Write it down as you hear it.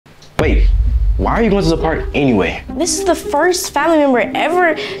Wait, why are you going to the park anyway? This is the first family member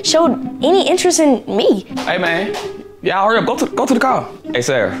ever showed any interest in me. Hey man, y'all hurry up, go to the car. Hey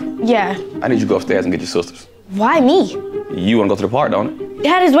Sarah. Yeah. I need you to go upstairs and get your sisters. Why me? You wanna go to the park, don't it?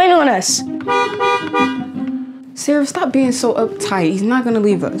 Dad is waiting on us. Sarah, stop being so uptight. He's not gonna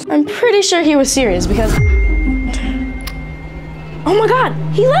leave us. I'm pretty sure he was serious because... Oh my God,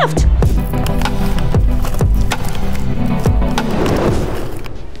 he left.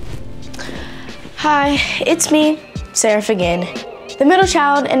 Hi, it's me, Seraph again. The middle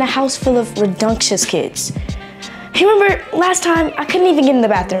child in a house full of redunculous kids. You remember last time I couldn't even get in the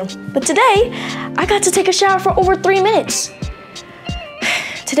bathroom, but today I got to take a shower for over 3 minutes.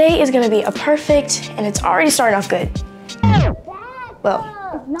 Today is gonna be a perfect, and it's already starting off good. Well,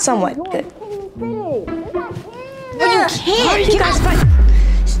 somewhat good. Well, you can't. You guys fight.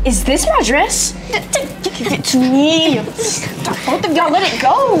 Is this my dress? Give it to me. Both of y'all, let it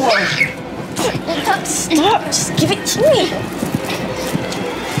go. Stop, just give it to me.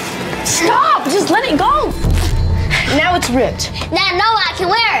 Stop, just let it go. Now it's ripped. Now, no, I can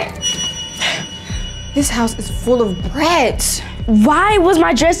wear it. This house is full of brats. Why was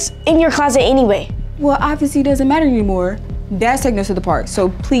my dress in your closet anyway? Well, obviously it doesn't matter anymore. Dad's taking us to the park, so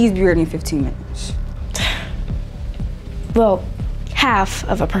please be ready in 15 minutes. Well, half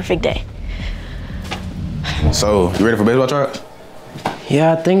of a perfect day. So, you ready for baseball tryouts?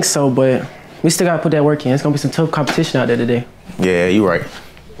 Yeah, I think so, but we still gotta put that work in. It's gonna be some tough competition out there today. Yeah, you right.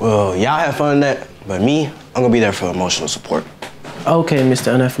 Well, y'all have fun in that, but me, I'm gonna be there for emotional support. Okay,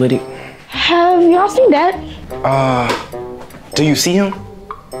 Mr. Unathletic. Have y'all seen Dad? Do you see him?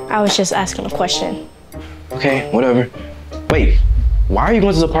 I was just asking a question. Okay, whatever. Wait, why are you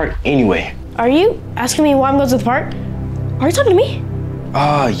going to the park anyway? Are you asking me why I'm going to the park? Are you talking to me?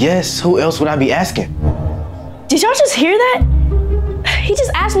 Yes, who else would I be asking? Did y'all just hear that? He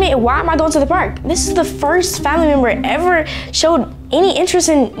just asked me why am I going to the park? This is the first family member ever showed any interest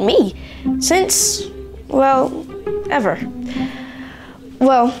in me since, well, ever.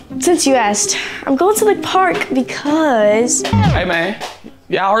 Well, since you asked, I'm going to the park because... Hey man,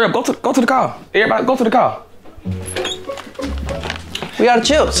 y'all hurry up, go to the car. Everybody go to the car. We got the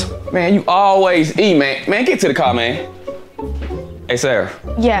chips. Man, you always eat, man. Man, get to the car, man. Hey Sarah.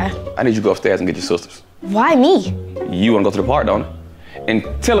 Yeah. I need you to go upstairs and get your sisters. Why me? You wanna go to the park, don't it? And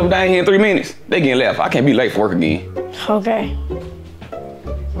tell them they ain't here in 3 minutes. They getting left. I can't be late for work again. Okay.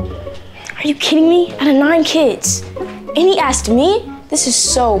 Are you kidding me? Out of 9 kids. And he asked me? This is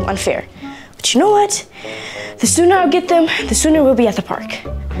so unfair. But you know what? The sooner I get them, the sooner we'll be at the park.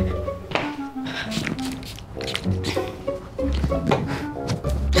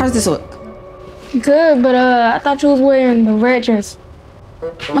 How does this look? Good, but I thought you was wearing the red dress.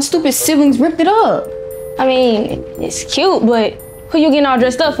 My stupid siblings ripped it up. I mean, it's cute, but who you getting all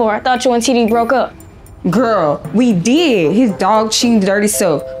dressed up for? I thought you and TD broke up. Girl, we did. His dog cheating dirty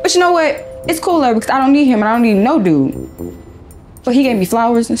self. But you know what? It's cooler because I don't need him and I don't need no dude. But he gave me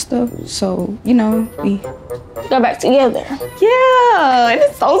flowers and stuff, so, you know, we got back together. Yeah, and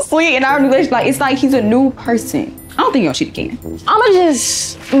it's so sweet. And our relationship, like, it's like he's a new person. I don't think you'll cheat again. I'ma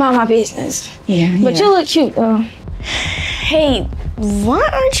just mind my business. Yeah, But you look cute, though. Hey, why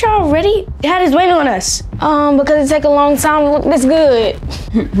aren't y'all ready? Dad is waiting on us. Because it take a long time to look this good.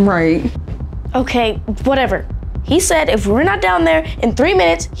 Right. Okay, whatever. He said if we're not down there in 3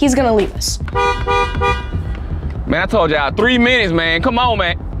 minutes, he's gonna leave us. Man, I told y'all 3 minutes, man. Come on,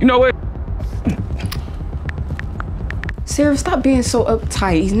 man. You know what? Sarah, stop being so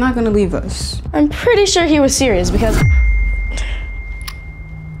uptight. He's not gonna leave us. I'm pretty sure he was serious because...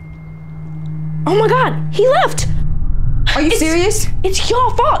 Oh my God, he left. Are you serious? It's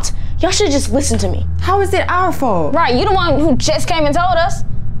your fault. Y'all should just listen to me. How is it our fault? Right, you the one who just came and told us.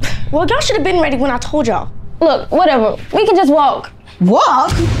 Well, y'all should have been ready when I told y'all. Look, whatever. We can just walk.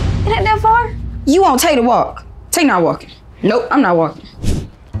 Walk? It ain't that far. You want Tay to walk. Tay not walking. Nope, I'm not walking.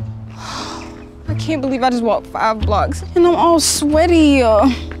 I can't believe I just walked 5 blocks and I'm all sweaty.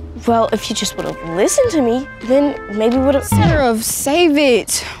 Well, if you just would have listened to me, then maybe we would have... Sarah, save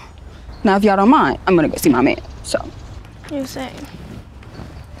it. Now, if y'all don't mind, I'm gonna go see my man, so. You're saying.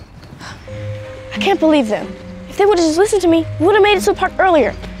 I can't believe them. If they would have just listened to me, we would have made it to the park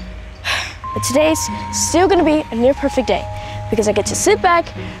earlier. But today's still gonna be a near perfect day because I get to sit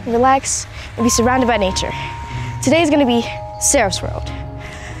back, relax, and be surrounded by nature. Today's gonna be Seraph's world.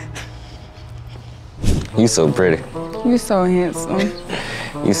 You so pretty. You're so handsome.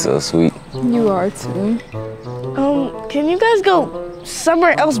 You so sweet. You are too. Can you guys go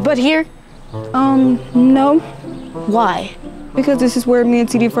somewhere else but here? No. Why? Because this is where me and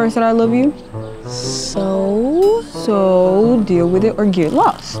TD first said I love you. So deal with it or get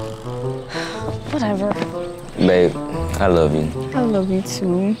lost. Whatever. Babe, I love you. I love you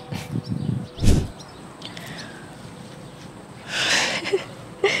too.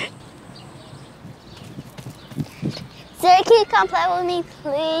 Sarah, can you come play with me,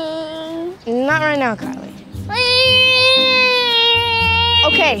 please? Not right now, Kylie. Please!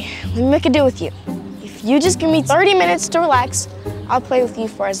 Okay, let me make a deal with you. If you just give me 30 minutes to relax, I'll play with you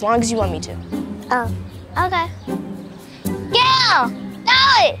for as long as you want me to. Oh, okay. Yeah! Do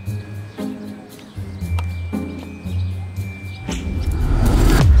it!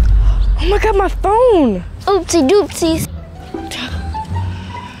 Oh my God, my phone! Oopsie doopsies.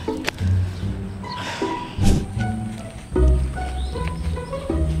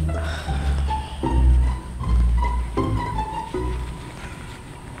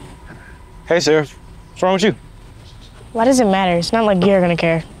 Hey, Sarah. What's wrong with you? Why does it matter? It's not like you're gonna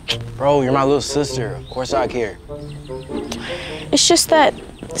care. Bro, you're my little sister. Of course I care. It's just that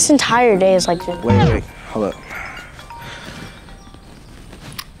this entire day is like this. Wait. Hold up.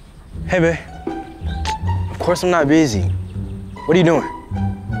 Hey, babe. Of course I'm not busy. What are you doing?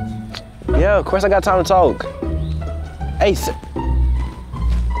 Yeah, of course I got time to talk. Hey,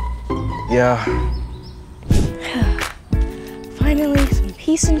 yeah. Finally, some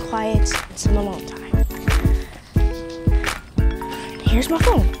peace and quiet and some alone time. Here's my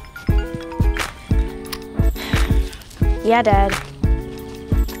phone. Yeah, Dad.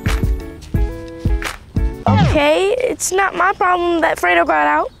 Okay, it's not my problem that Fredo got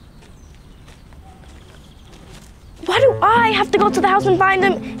out. Why do I have to go to the house and find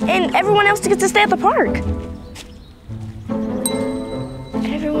him and everyone else gets to stay at the park?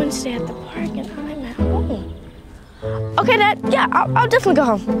 Everyone stay at the park and I'm at home. Okay, Dad, yeah, I'll definitely go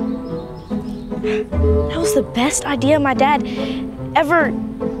home. That was the best idea my dad ever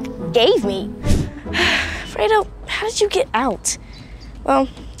gave me. Fredo, how did you get out? Well,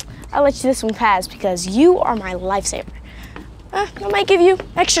 I'll let you this one pass because you are my lifesaver. I might give you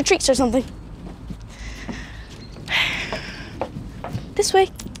extra treats or something. This way.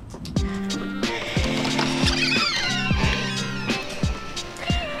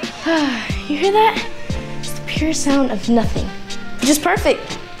 You hear that? It's the pure sound of nothing, which is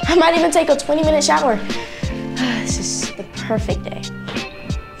perfect. I might even take a 20-minute shower. This is the perfect day.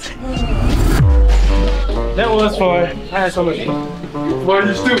 That was fun. I had so much fun. Boy,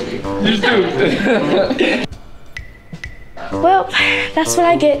 you're stupid. You're stupid. Well, that's what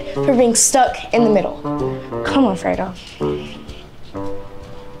I get for being stuck in the middle. Come on, Fredo.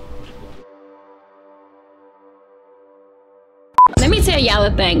 Let me tell y'all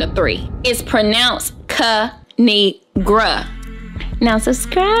a thing of three. It's pronounced Kinigra. Now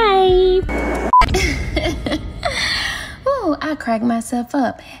subscribe. Ooh, I cracked myself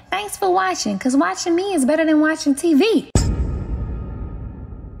up. Thanks for watching, because watching me is better than watching TV.